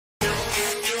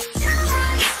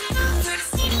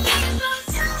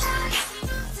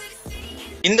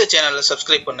இந்த சேனலை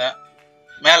சப்ஸ்கிரைப் பண்ண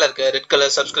மேலே இருக்க ரெட்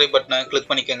கலர் சப்ஸ்கிரைப் பட்டனை கிளிக்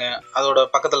பண்ணிக்கோங்க. அதோட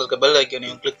பக்கத்தில் இருக்க பெல்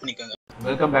ஐக்கானையும் கிளிக் பண்ணிக்கோங்க.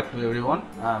 Welcome back to everyone.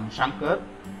 Shankar.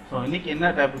 So இன்னைக்கு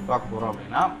என்ன டாபிக் பார்க்க போகிறோம்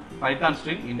அப்படின்னா Python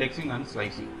string indexing and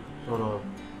slicing. So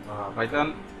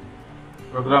Python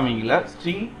ப்ரோக்ராமிங்கில்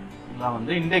ஸ்ட்ரிங்கில்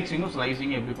வந்து இண்டெக்ஸிங்கும்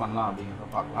ஸ்லைசிங்கும் எப்படி பண்ணலாம் அப்படிங்கிறத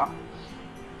பார்க்கலாம்.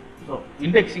 ஸோ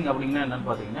இண்டெக்ஸிங் அப்படின்னா என்னென்னு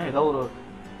பார்த்தீங்கன்னா ஏதோ ஒரு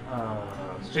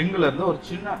ஸ்ட்ரிங்கிலேருந்து ஒரு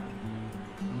சின்ன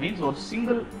மீன்ஸ் ஒரு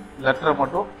சிங்கிள் லெட்டரை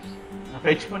மட்டும்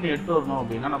ஃபெச் பண்ணி எடுத்து வரணும்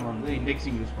அப்படின்னா நம்ம வந்து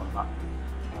இண்டெக்ஸிங் யூஸ் பண்ணலாம்.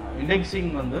 இண்டெக்ஸிங்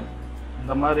வந்து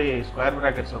இந்த மாதிரி ஸ்கொயர்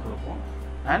ப்ராக்கெட்ஸில் கொடுப்போம்.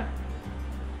 அண்ட்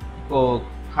இப்போது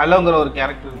ஹலோங்கிற ஒரு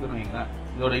கேரக்டர் இருக்குன்னு வைங்களேன்.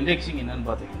 இதோட இண்டெக்ஸிங் என்னன்னு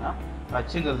பார்த்தீங்கன்னா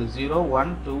ஹச்சுங்கிறது 0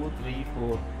 1 2 3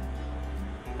 4.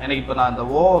 எனக்கு இப்போ நான் இந்த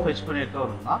ஓவை ஃபெச் பண்ணி எடுத்து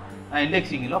வரணும்னா நான்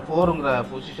இண்டெக்ஸிங்கில் 4ங்கிற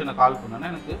பொசிஷனை கால்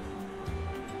பண்ணேன்னா எனக்கு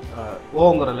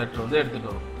ஓங்கிற லெட்டர் வந்து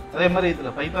எடுத்துகிட்டு வரும். அதே மாதிரி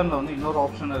இதில் பைத்தானில் வந்து இன்னொரு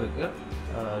ஆப்ஷன் இருக்குது,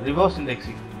 ரிவர்ஸ்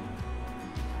இண்டெக்ஸிங்.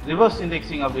 ரிவர்ஸ்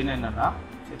இண்டெக்ஸிங் அப்படின்னு என்னென்னா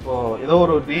இப்போது ஏதோ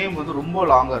ஒரு நேம் வந்து ரொம்ப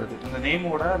லாங்காக இருக்குது, அந்த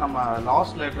நேமோட நம்ம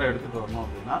லாஸ்ட் லெட்டரை எடுத்துகிட்டு வரணும்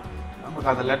அப்படின்னா நமக்கு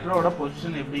அந்த லெட்டரோட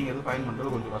பொசிஷன் எப்படிங்கிறது ஃபைண்ட்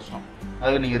பண்ணுறது கொஞ்சம் கஷ்டம்.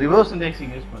 அதுக்கு நீங்கள் ரிவர்ஸ்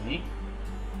இண்டெக்ஸிங் யூஸ் பண்ணி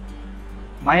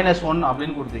 -1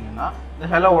 அப்படின்னு கொடுத்தீங்கன்னா இந்த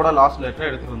ஹெலோவோட லாஸ்ட் லெட்டரை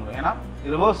எடுத்துகிட்டு வந்துடும். ஏன்னா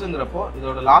ரிவர்ஸுங்கிறப்போ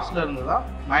இதோட லாஸ்ட்டில் இருந்து தான்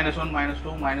 -1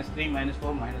 -2 -3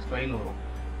 -4 -5 வரும்.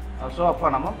 ஸோ அப்போ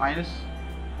நம்ம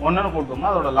 -1ன்னு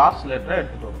கொடுத்தோம்னா அதோட லாஸ்ட் லெட்டரை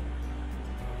எடுத்துகிட்டு வரும்.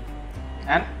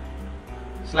 அண்ட்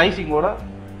ஸ்லைசிங்கோட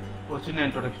ஒரு சின்ன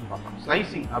இன்ட்ரோடக்ஷன் பார்க்கலாம்.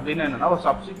 ஸ்லைசிங் அப்படின்னு என்னென்னா ஒரு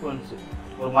சப்சிக்வன்ஸு,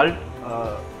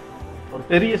 ஒரு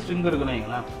பெரிய ஸ்ட்ரிங் இருக்குன்னு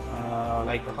வைங்களேன்,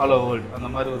 லைக் ஹலோ வேர்ல்டு அந்த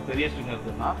மாதிரி ஒரு பெரிய ஸ்ட்ரிங்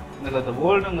இருக்குதுன்னா எனக்கு அந்த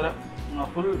வேர்ல்டுங்கிற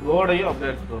ஃபுல் வேர்டையும் அப்படியே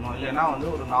எடுத்துகிட்டு வரணும், இல்லைன்னா வந்து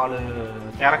ஒரு 4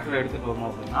 கேரக்டர் எடுத்துகிட்டு வரணும்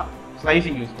அப்படின்னா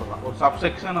ஸ்லைசிங் யூஸ் பண்ணலாம். ஒரு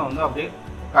சப்செக்ஷனை வந்து அப்படியே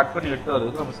கட் பண்ணி எடுத்து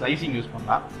வரதுக்கு நம்ம ஸ்லைசிங் யூஸ்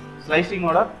பண்ணலாம்.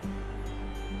 ஸ்லைசிங்கோட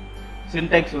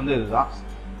சின்டெக்ஸ் வந்து இதுதான்,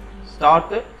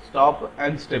 start, stop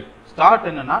and step. Start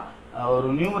என்னென்னா ஒரு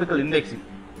நியூமரிக்கல் இண்டெக்ஸிங்,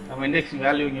 நம்ம இண்டெக்ஸிங்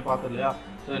வேல்யூ இங்கே பார்த்தோம் இல்லையா.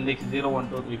 ஸோ இண்டெக்ஸ் 0 1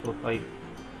 2 3 4 5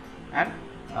 அண்ட்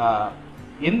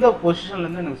எந்த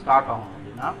பொசிஷன்லேருந்து எனக்கு ஸ்டார்ட் ஆகும்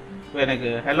அப்படின்னா இப்போ எனக்கு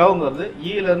ஹெலோங்கிறது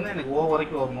ஈலேருந்து எனக்கு ஓ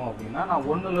வரைக்கும் வரணும் அப்படின்னா நான்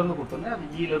 1லேருந்து கொடுத்தோன்னே அது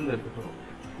ஈலேருந்து எடுத்துகிட்டு வரும்.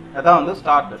 அதான் வந்து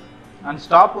ஸ்டார்ட்டு. அண்ட்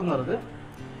ஸ்டாப்புங்கிறது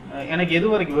எனக்கு எது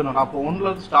வரைக்கும் வேணும், நான் இப்போ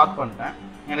 1லேருந்து ஸ்டார்ட் பண்ணிட்டேன்,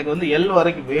 எனக்கு வந்து எல்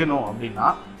வரைக்கும் வேணும் அப்படின்னா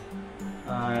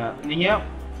நீங்கள்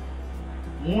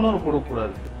 3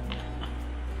 கொடுக்கக்கூடாது.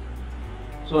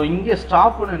 ஸோ இங்கே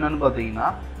ஸ்டாப்புன்னு என்னென்னு பார்த்தீங்கன்னா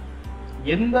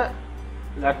எந்த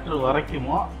லெட்ரு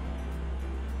வரைக்குமோ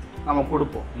நம்ம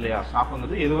கொடுப்போம் இல்லையா.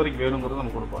 ஸ்டாப்புங்கிறது எது வரைக்கும் வேணுங்கிறது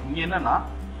நம்ம கொடுப்போம். இங்கே என்னென்னா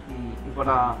இப்போ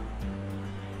நான்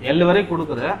எல் வரைக்கும்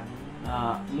கொடுக்குறேன்,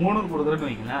 3 கொடுக்குறேன்னு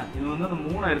வைங்களேன். இது வந்து அந்த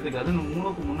 3 எடுத்துக்காது, இந்த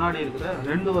 3க்கு முன்னாடி இருக்கிற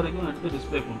 2 வரைக்கும் எடுத்து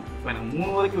டிஸ்பிளே பண்ணணும். இப்போ எனக்கு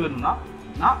 3 வரைக்கும் வேணும்னா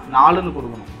நான் 4ன்னு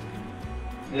கொடுக்கணும்.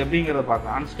 இது எப்படிங்கிறத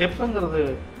பார்க்கலாம். அண்ட் ஸ்டெப்புங்கிறது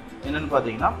என்னென்னு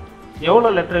பார்த்தீங்கன்னா எவ்வளோ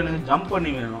லெட்டர் எனக்கு ஜம்ப்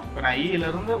பண்ணி வேணும். இப்போ நான்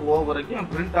ஈலேருந்து ஓ வரைக்கும்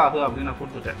பிரிண்ட் ஆகுது அப்படின்னு நான்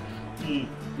கொடுத்துட்டேன்.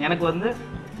 எனக்கு வந்து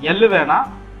எல் வேணாம்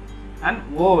அண்ட்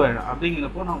ஓ வேணும்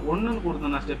அப்படிங்கிறப்போ நான் 1ன்னு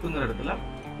கொடுத்தேன். நான் ஸ்டெப்புங்கிற இடத்துல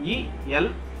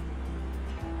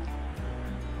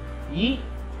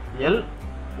இஎல்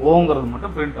ஓங்கிறது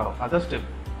மட்டும் பிரிண்ட் ஆகும், அதான் ஸ்டெப்.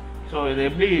 ஸோ இது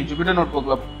எப்படி ஜூபிட்டர் நோட்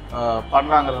புக்கில்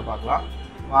பண்ணுறாங்கிறத பார்க்கலாம்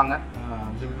வாங்க.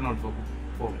 ஜூபிட்டர் நோட் புக்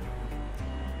போகும்.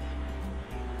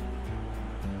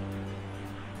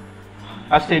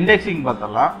 ஃபஸ்ட்டு இண்டெக்ஸிங்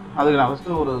பார்த்துடலாம். அதுக்கு நான்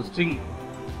ஃபஸ்ட்டு ஒரு ஸ்ட்ரிங்,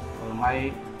 ஒரு மை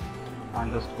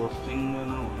அண்டர்ஸ்கோர்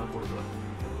ஸ்ட்ரிங்னு ஒன்று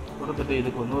கொடுத்துட்டு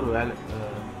இதுக்கு வந்து ஒரு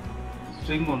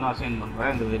ஸ்ட்ரிங் ஒன்று அசைன்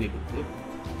பண்ணுறேன் இந்த வேரியபிளுக்கு.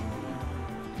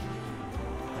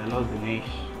 ஹலோ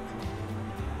தினேஷ்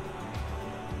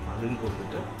அப்படின்னு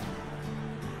கொடுத்துட்டு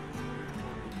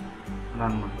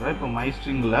ரன் பண்ணுறேன். இப்போ மை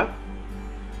ஸ்ட்ரிங்கில்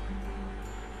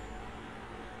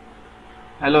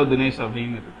ஹலோ தினேஷ்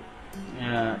அப்படின்னு இருக்குது.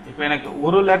 இப்போ எனக்கு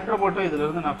ஒரு லெட்டரை மட்டும்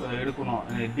இதிலேருந்து நான் எடுக்கணும்,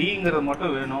 டிங்கிறது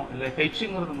மட்டும் வேணும், இல்லை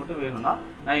ஹெச்ங்கிறது மட்டும் வேணும்னா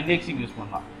நான் இண்டெக்ஸிங் யூஸ்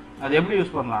பண்ணலாம். அது எப்படி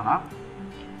யூஸ் பண்ணலான்னா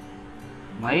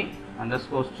my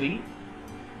underscore string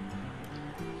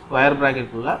square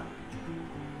ப்ராக்கெட்டுக்குள்ள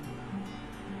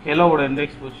ஹெலோவோட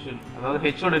index position, அதாவது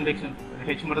ஹெச்சோட இண்டெக்ஷன்,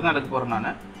 ஹெச் மட்டும் தான் எடுக்க போகிறேன்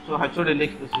நான். ஸோ ஹெச்சோட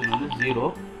இண்டெக்ஸ் பொசிஷன் வந்து 0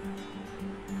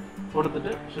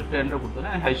 கொடுத்துட்டு ஷிஃப்ட் என்டர்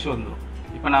கொடுத்தோன்னா ஹெச் வந்துடும்.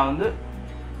 இப்போ நான் வந்து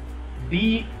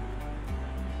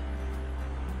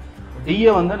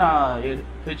டியை வந்து நான்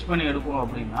ஃபெச் பண்ணி எடுக்கணும்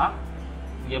அப்படின்னா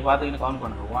இங்கே பார்த்தீங்கன்னா கவுண்ட்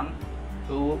பண்ணுறோம் 1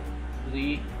 2 3.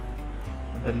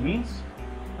 தட் மீன்ஸ்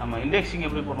நம்ம இண்டெக்ஸிங்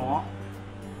எப்படி பண்ணுவோம்,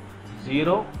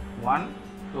 0 1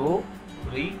 2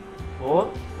 3 4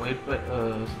 ஒயிட்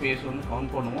ஸ்பேஸ் வந்து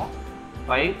கவுண்ட் பண்ணுவோம்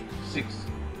 5 6.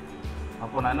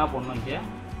 அப்போ நான் என்ன பண்ணணும், இங்கே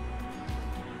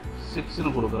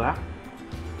 6ன்னு கொடுக்குறேன்,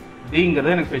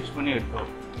 டிங்கிறத எனக்கு ஃபெச் பண்ணி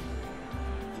எடுத்துரும்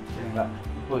சரிங்களா.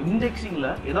 இப்போ இண்டெக்ஸிங்கில்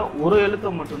ஏதோ ஒரு எழுத்தை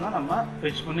மட்டும்தான் நம்ம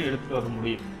ஃபெச் பண்ணி எடுத்துகிட்டு வர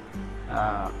முடியும்.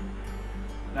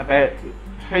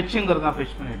 ஹெச்ங்கிறது தான்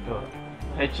ஃபெச் பண்ணி எடுத்து வரேன்.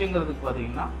 ஹெச்ங்கிறதுக்கு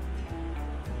பார்த்தீங்கன்னா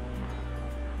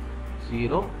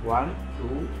 0 1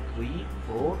 2 3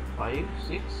 4 5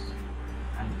 6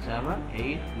 and 7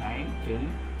 8 9 10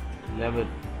 11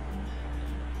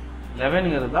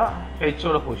 11ங்கிறது தான்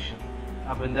ஹெச்சோட பொசிஷன்.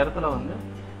 அப்போ இந்த இடத்துல வந்து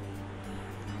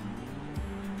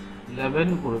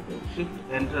 11 கொடுத்து ஷிஃப்ட்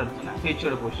என்டர் அடிச்சுன்னா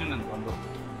ஹெச்சோட பொசிஷன் எனக்கு வந்துடும்.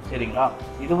 சரிங்களா,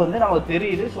 இது வந்து நமக்கு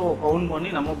தெரியுது. ஸோ கவுண்ட் பண்ணி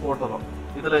நம்ம போட்டுறோம்.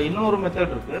 இதில் இன்னொரு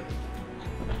மெத்தட் இருக்கு.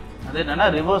 அது என்னன்னா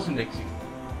ரிவர்ஸ் இண்டெக்ஸிங்.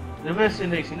 ரிவர்ஸ்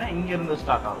இண்டெக்ஸிங்னா இங்கிருந்து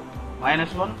ஸ்டார்ட் ஆகும்.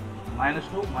 -1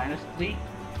 -2 -3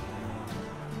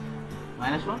 -1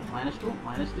 -2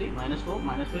 -3 -4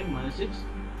 -5 -6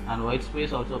 and white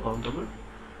space also countable.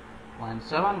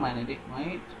 -7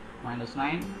 -8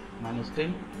 -9 -10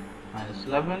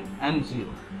 -11 and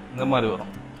 0 இந்த மாதிரி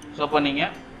வரும். ஸோ அப்போ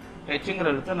நீங்கள் ஹெச்ங்கிற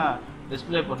இடத்த நான்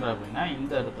டிஸ்பிளே பண்ணுறேன் அப்படின்னா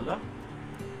இந்த இடத்துல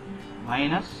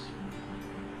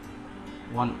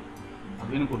 -1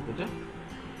 அப்படின்னு கொடுத்துட்டு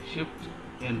ஷிஃப்ட்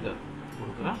என்டர்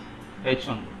கொடுக்குறேன்.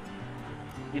 H1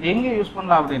 இது எங்கே யூஸ்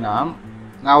பண்ணலாம் அப்படின்னா,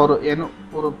 நான்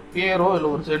ஒரு பேரோ இல்லை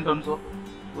ஒரு சென்டென்ஸோ,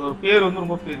 ஒரு பேர் வந்து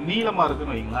ரொம்ப நீளமாக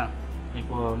இருக்குன்னு வைங்களேன்.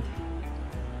 இப்போ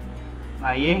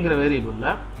நான் ஏங்கிற வேரியபிளில்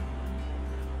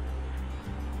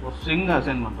ஒரு ஸ்ட்ரிங்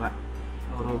அசைன் பண்ணுறேன்.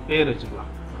 ஒரு பேர்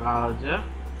வச்சுக்கலாம், ராஜ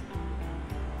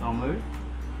தமிழ்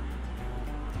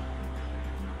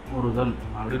முருகன்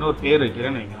அப்படின்னு ஒரு பேர்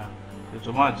வைக்கிறேன்னு வைங்களேன். இது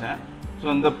சும்மா வச்சேன். ஸோ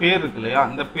இந்த பேர் இருக்கு இல்லையா,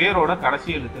 அந்த பேரோட கடைசி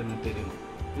எழுத்து எனக்கு தெரியும்.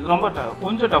 இது ரொம்ப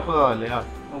கொஞ்சம் டஃப் தான் இல்லையா,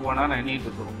 ஒவ்வொன்றா நான் எண்ணிட்டு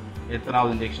இருக்கிறோம்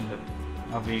எத்தனாவது இண்டெக்ஷன்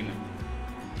அப்படின்னு.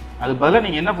 அது பதிலாக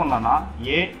நீங்கள் என்ன பண்ணலாம்னா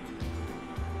ஏ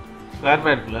ஸ்கொயர்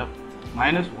பிராக்கெட்டில்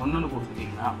 -1ன்னு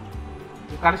கொடுத்துட்டிங்கன்னா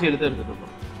கடைசி எழுத்து எடுத்துகிட்டு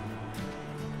இருக்கோம்.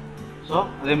 ஸோ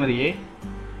அதே மாதிரி ஏ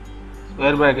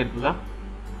ஸ்கொயர் பிராக்கெட்டில்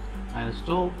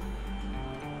 -2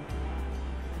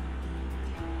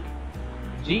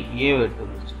 ஜி ஏவை எடுத்து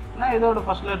வந்துச்சு. ஆனால் இதோட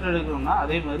ஃபர்ஸ்ட் லெட்டர் எடுக்கணும்னா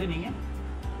அதே மாதிரி நீங்கள்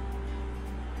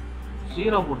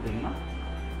 0 கொடுத்தீங்கன்னா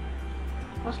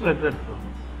ஃபர்ஸ்ட் லெட்டர்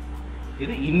எடுத்துக்கணும்.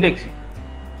 இது இண்டெக்ஸிங்.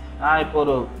 நான் இப்போ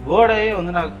ஒரு வேர்டையே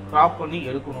வந்து நான் கிராப் பண்ணி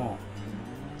எடுக்கணும்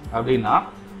அப்படின்னா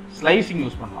ஸ்லைசிங்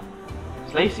யூஸ் பண்ணலாம்.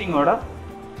 ஸ்லைசிங்கோட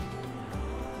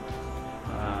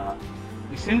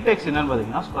சின்டெக்ஸ் என்னன்னு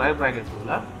பார்த்தீங்கன்னா square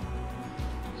பிராக்கெட்ல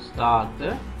start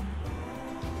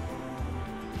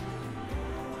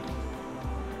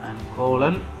and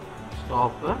colon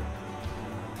stop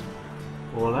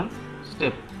colon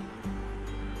step.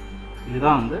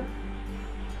 இதுதான் வந்து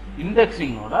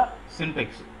இண்டெக்ஸிங்கோட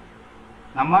சின்டெக்ஸ்.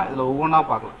 நம்ம இதில் ஒவ்வொன்றா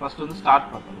பார்க்கலாம். ஃபர்ஸ்ட் வந்து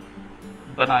ஸ்டார்ட் பார்க்கலாம்.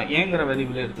 இப்போ நான் ஏங்கிற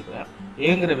வேரியபிளை எடுத்துக்கிறேன்.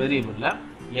 ஏங்கிற வேரியபிளில்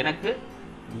எனக்கு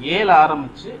ஏல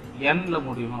ஆரம்பித்து எண்ணில்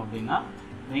முடியணும் அப்படின்னா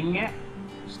நீங்கள்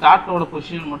ஸ்டார்ட்டோட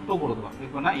பொசிஷன் மட்டும் கொடுக்கலாம்.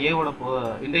 இப்போனா ஏவோட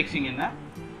இண்டெக்ஸிங் என்ன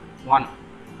 1,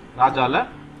 ராஜாவில்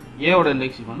ஏவோட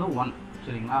இண்டெக்ஸிங் வந்து 1.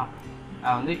 சரிங்களா,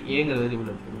 நான் வந்து ஏங்கிற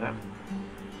வேரியபிள் எடுத்துக்கிறேன்.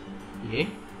 ஏ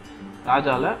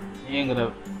ராஜாவில் ஏங்கிற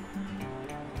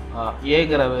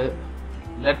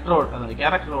லெட்டரோட அந்த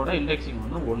கேரக்டரோட இண்டெக்ஸிங்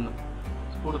வந்து 1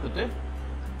 கொடுத்துட்டு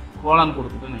கோலன்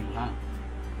கொடுத்துட்டு நினைக்கலாம்.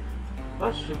 இப்போ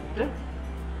ஷிஃப்ட்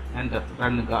என்டர்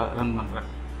ரன் பண்ணுறேன்.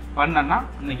 பண்ணேன்னா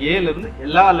இந்த ஏலேருந்து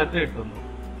எல்லா லெட்டரும் எடுத்து வந்துடும்.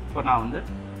 இப்போ நான் வந்து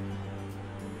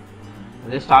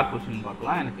அதே ஸ்டார்ட் பொசிஷன்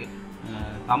பார்க்கலாம். எனக்கு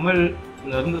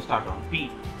தமிழ்லேருந்து ஸ்டார்ட் ஆகும், பி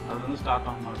அதுலேருந்து ஸ்டார்ட்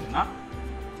ஆகும் அப்படின்னா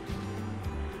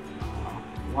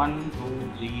 1 2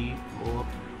 3 4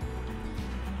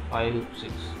 5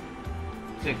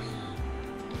 6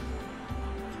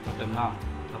 ஓகேங்களா.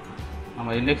 நம்ம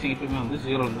இண்டெக்ஸிங் எப்பவுமே வந்து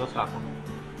 0லேருந்து தான் ஸ்டார்ட் பண்ணுவோம்.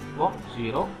 இப்போது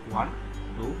 0 1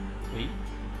 2 3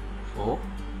 4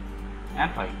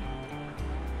 and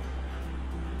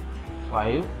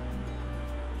 5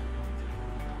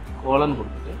 கோலன்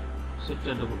கொடுத்துட்டு ஷிஃப்ட்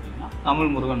என்டர் கொடுத்தீங்கன்னா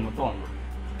தமிழ் முருகன் மட்டும் வந்துடும்.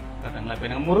 கரெக்டுங்களா. இப்போ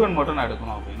எனக்கு முருகன் மட்டும் நான்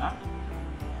எடுக்கணும் அப்படின்னா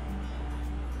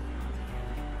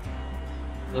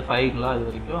இது 5ங்களா இது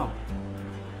வரைக்கும்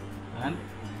அண்ட்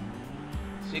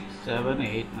 6 7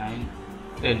 8 9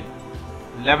 10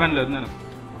 11லேருந்து எனக்கு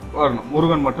வரணும்.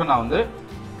 முருகன் மட்டும் நான் வந்து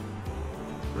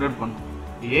ப்ரிண்ட் பண்ணணும்.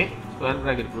 ஏ ஸ்கொயர்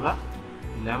பிராக்கெட்டுக்குள்ள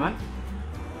 11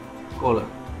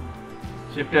 கோலன்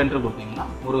ஷிஃப்ட் என்டர் கொடுத்தீங்கன்னா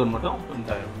முருகன் மட்டும்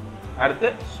பிரிண்ட் ஆகிடும். அடுத்து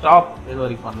ஸ்டாப் எது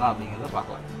வரைக்கும் பண்ணலாம் அப்படிங்கிறத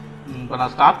பார்க்கலாம். இப்போ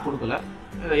நான் ஸ்டார்ட் கொடுக்கல,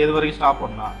 எது வரைக்கும் ஸ்டாப்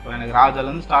பண்ணலாம். இப்போ எனக்கு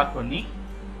ராஜாலேருந்து ஸ்டார்ட் பண்ணி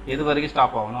எது வரைக்கும்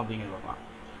ஸ்டாப் ஆகணும் அப்படிங்கிறது பார்க்கலாம்.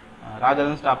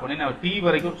 ராஜாலேருந்து ஸ்டாப் பண்ணி நான் டி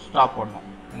வரைக்கும் ஸ்டாப் பண்ணணும்.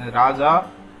 எனக்கு ராஜா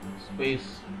ஸ்பேஸ்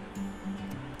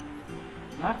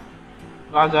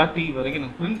ராஜா டி வரைக்கும்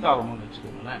எனக்கு பிரிண்ட் ஆகணும்னு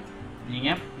வச்சுக்கோங்களேன்.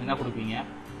 நீங்கள் என்ன கொடுப்பீங்க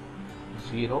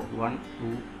 0 1 2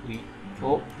 3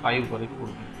 4 5 வரைக்கும்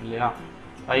கொடுப்பீங்க இல்லையா.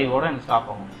 5ஓட எனக்கு ஸ்டாப்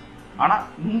ஆகும். ஆனால்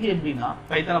இங்கே எப்படின்னா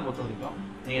பைத்தானை பொறுத்த வரைக்கும்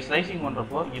நீங்கள் ஸ்லைசிங்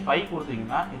பண்ணுறப்போ இங்கே 5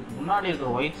 கொடுத்தீங்கன்னா இதுக்கு முன்னாடி இருக்கிற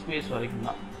ஒயிட் ஸ்பேஸ் வரைக்கும்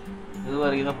தான், இது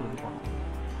வரைக்கும் தான் பிரிண்ட் பண்ணணும்.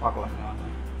 பார்க்கலாம்.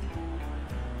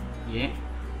 ஏன்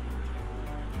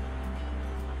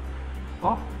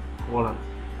இப்போ கோலன்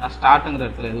நான் ஸ்டார்ட்டுங்கிற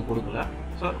இடத்துல எதுவும் கொடுக்கல.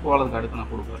 ஸோ கோலனுக்கு அடுத்து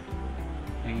நான் கொடுக்குறேன்.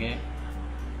 எங்கே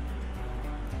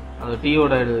அது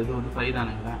டீயோட இது வந்து 5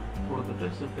 தானுங்களேன். கொடுத்துட்டு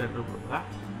ஷிஃப்ட் என்டர் கொடுக்குறேன்.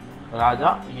 ராஜா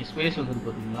இங்கே ஸ்பேஸ் வந்துருக்கு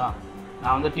பார்த்தீங்களா.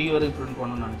 நான் வந்து டி வரைக்கும் பிரிண்ட்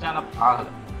பண்ணணும்னு நினச்சேன், ஆனால்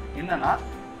ஆகலை. என்னென்னா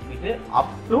இது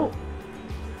up to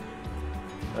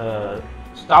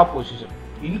stop position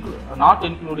not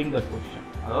including that position,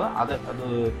 அதாவது அது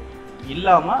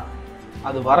இல்லாமல்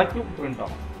அது வரைக்கும் பிரிண்ட்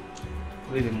ஆகும்.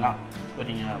 புரியுதுங்களா? இப்போ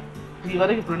நீங்கள் 3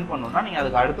 வரைக்கும் பிரிண்ட் பண்ணணும்னா நீங்கள்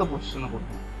அதுக்கு அடுத்த பொசிஷனை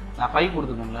கொடுக்கணும். நான் 5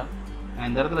 கொடுத்துக்கோங்களேன். நான்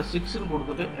இந்த இடத்துல 6ன்னு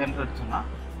கொடுத்துட்டு என்டர் அடிச்சோன்னா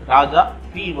ராஜா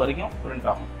P வரைக்கும் பிரிண்ட்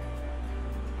ஆகும்.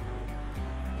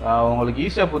 உங்களுக்கு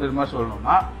ஈஸியாக புரியுற மாதிரி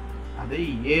சொல்லணும்னா அதே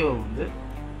ஏவை வந்து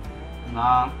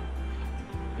நான்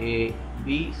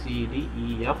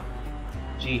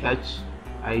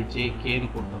ABCDEFGHIJKன்னு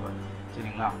கொடுத்துருவேன்.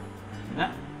 சரிங்களா? இதை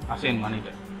அசைன்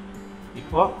பண்ணிட்டேன்.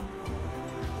 இப்போ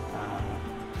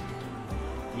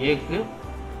ஏக்கு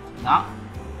நான்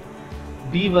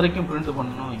டி வரைக்கும் பிரிண்ட்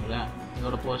பண்ணணும் வைங்களேன்.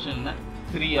 இதோட பொசிஷன்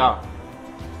 3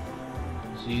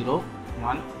 0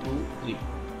 1 2 3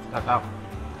 கட் ஆஃப்.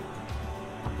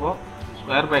 அப்போது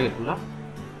ஸ்கொயர் ப்ராக்கெட்டுக்குள்ள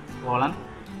கோலன்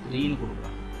 3ன்னு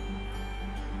கொடுக்குறேன்.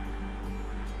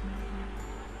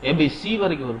 ஏபிசி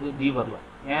வரைக்கும் வருது, டி வரல.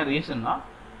 ஏன் ரீசன்னா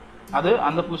அது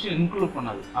அந்த பொசிஷன் இன்க்ளூட்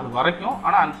பண்ணாது. அது வரைக்கும்,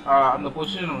 ஆனால் அந்த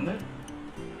பொசிஷனை வந்து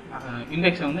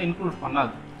இண்டெக்ஸை வந்து இன்க்ளூட்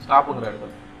பண்ணாது ஸ்டாப்புங்கிற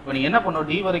இடத்துல. இப்போ நீங்கள் என்ன பண்ணணும்,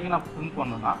 டி வரைக்கும் நான் பிரிண்ட்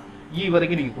பண்ணணும்னா இ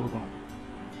வரைக்கும் நீங்கள் கொடுக்கணும்.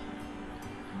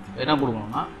 என்ன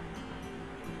கொடுக்கணும்னா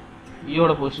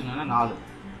இயோட பொசிஷன் என்ன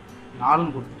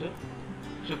 4ன்னு கொடுத்துட்டு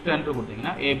ஷிஃப்ட் என்டர்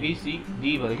கொடுத்தீங்கன்னா ABCD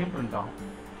வரைக்கும் பிரிண்ட் ஆகும்.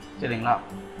 சரிங்களா?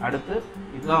 அடுத்து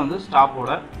இதுதான் வந்து ஸ்டாப்போட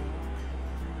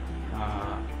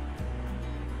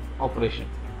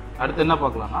ஆப்ரேஷன். அடுத்து என்ன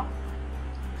பார்க்கலாம்னா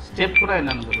ஸ்டெப் கூட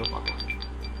என்னன்னு பார்க்கலாம்.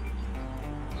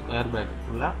 ஸ்கொயர்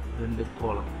ப்ராக்கெட்டுக்குள்ள 2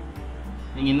 கோலம்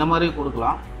நீங்கள் இந்த மாதிரி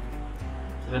கொடுக்கலாம்.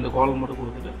 2 கோலம் மட்டும்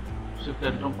கொடுத்துட்டு ஷிஃப்ட்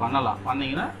என்டரும் பண்ணலாம்.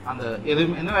 பண்ணிங்கன்னா அந்த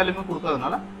எதுவுமே எந்த வேல்யூமே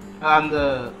கொடுக்காதனால அந்த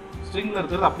ஸ்ட்ரிங்கில்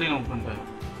இருக்கிறது அப்படியே நம்ம பிரிண்ட் ஆகும்.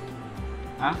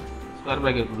 ஸ்கொயர்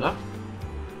ப்ராக்கெட்டுக்குள்ள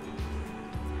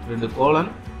 2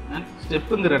 கோலன் அண்ட்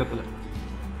ஸ்டெப்புங்கிற இடத்துல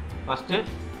ஃபஸ்ட்டு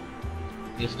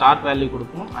இங்கே ஸ்டார்ட் வேல்யூ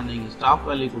கொடுப்போம் அண்ட் இங்கே ஸ்டாப்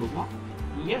வேல்யூ கொடுப்போம்.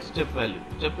 இங்கே ஸ்டெப்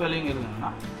வேல்யூங்கிறது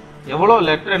என்னன்னா எவ்வளோ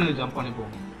லெட்டர் எனக்கு ஜம்ப் பண்ணி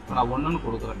போகும். இப்போ நான் 1ன்னு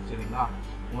கொடுக்குறேன். சரிங்களா?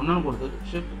 1ன்னு கொடுத்துட்டு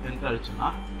ஷிஃப்ட் என்டர் அடிச்சுன்னா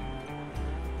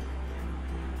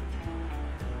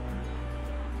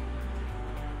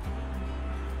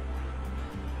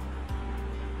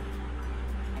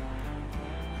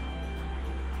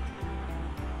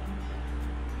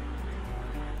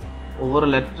ஒவ்வொரு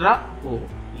லெட்டராக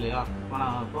போகும் இல்லையா? இப்போ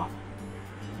நான் இப்போ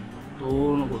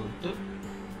 2ன்னு கொடுத்துட்டு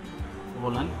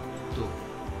கோலன் 2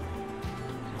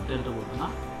 என்டர் கொடுத்தோன்னா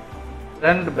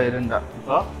 2/2.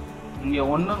 இப்போ இங்கே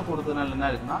 1ன்னு கொடுத்ததுனால என்ன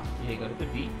இருக்குன்னா ஏக்கு அடுத்து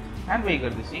பி அண்ட் பிக்கு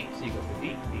அடுத்து சிக்கு அடுத்து டி,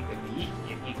 பிக்கு அடுத்து இ,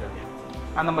 ஏக்கு அடுத்து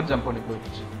அந்த மாதிரி ஜம்ப் பண்ணி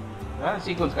போயிடுச்சு. அதாவது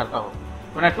சீக்வன்ஸ் கரெக்டாக வரும்.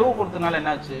 இப்போ நான் 2 கொடுத்ததுனால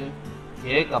என்னாச்சு,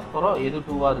 ஏக்கு அப்புறம் எது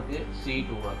 2வாக இருக்குது, சி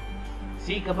 2வாக இருக்குது.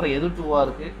 சிக்கு அப்புறம் எது 2வாக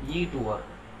இருக்குது, இ 2வாக இருக்குது.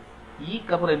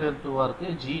 ஈக்கு அப்புறம் என்ன 2வாக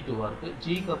இருக்குது, ஜி 2வாக இருக்குது.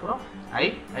 ஜிக்கு அப்புறம்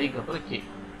ஐக்கு அப்புறம் கே.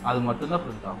 அது மட்டும்தான்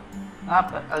பிரிண்ட் ஆகும். நான்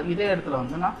இப்போ இதே இடத்துல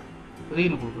வந்து நான்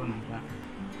 3ன்னு கொடுக்குறேன்னு நினைக்கிறேன்.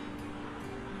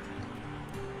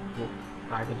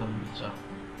 ப்ராக்கெட் வந்துச்சா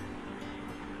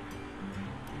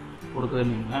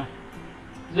கொடுக்குறேன்னு நீங்கள்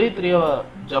 3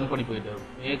 ஜம்ப் பண்ணி போயிட்டு வரும்.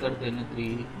 ஏக்கு அடுத்து என்ன 3,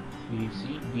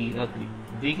 பிசி டி தான் 3.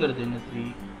 டிக்கு அடுத்து என்ன 3,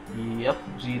 இஎஃப்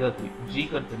ஜி தான் 3.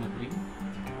 ஜிக்கு அடுத்து என்ன 3,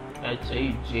 ஹெச்ஐ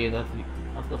ஜே தான் 3.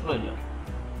 அதுக்கப்புறம் இல்லை.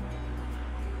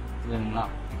 சரிங்களா?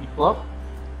 இப்போ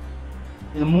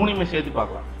இது 3மே சேர்த்து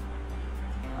பார்க்கலாம்.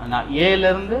 நான்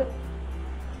ஏலேருந்து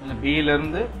இல்லை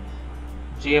பியிலேருந்து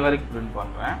ஜே வரைக்கும் பிரிண்ட்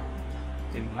பண்ணுறேன்.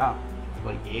 சரிங்களா? இப்போ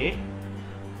ஏ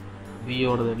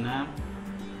பியோடது என்ன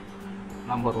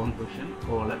நம்பர் 1 பொசிஷன்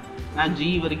கோலன். நான் ஜி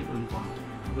வரைக்கும் பிரிண்ட் பண்ணேன்.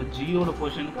 இப்போ ஜியோட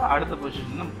பொசிஷனுக்கு அடுத்த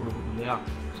பொசிஷன் நம்ம கொடுக்கணும் இல்லையா?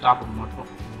 ஸ்டாப்புக்கு மட்டும்.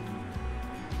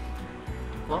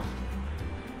 இப்போ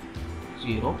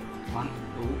 0 1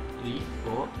 2 3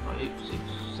 4 5 6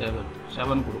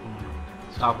 7 கொடுக்கணும்.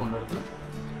 ஸ்டாப் ஒன்று இடத்துல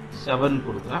 7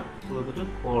 கொடுக்குறேன். கொடுத்துட்டு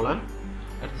கோலன்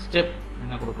அடுத்து ஸ்டெப்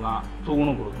என்ன கொடுக்கலாம்,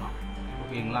 2ன்னு கொடுக்கலாம்.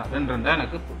 ஓகேங்களா? 2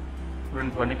 எனக்கு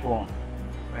பிரிண்ட் பண்ணி போகணும்.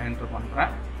 என்டர்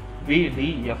பண்ணுறேன்.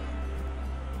 பிடிஎஃப்.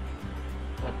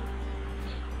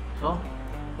 ஸோ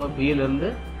இப்போ பியிலேருந்து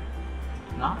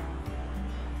நான்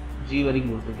ஜி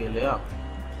வரைக்கும் கொடுத்துருக்கேன் இல்லையா?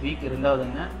 பிக்கு 2வது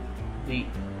என்ன டி,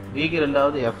 பிக்கு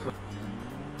 2வது எஃப்.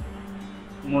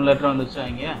 3 லெட்டர் வந்துச்சா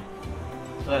இங்கே?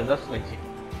 ஸோ இதுதான் ஸ்லைசிங்.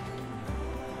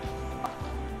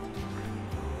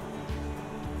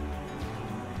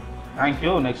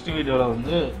 தேங்க்யூ. நெக்ஸ்ட் வீடியோவில்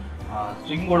வந்து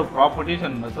ஸ்ட்ரிங்கோட ப்ராப்பர்ட்டிஸ்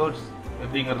அண்ட் மெத்தட்ஸ்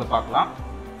எப்படிங்கிறத பார்க்கலாம்.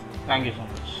 தேங்க்யூ ஸோ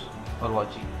மச் ஃபார்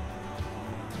வாட்சிங்.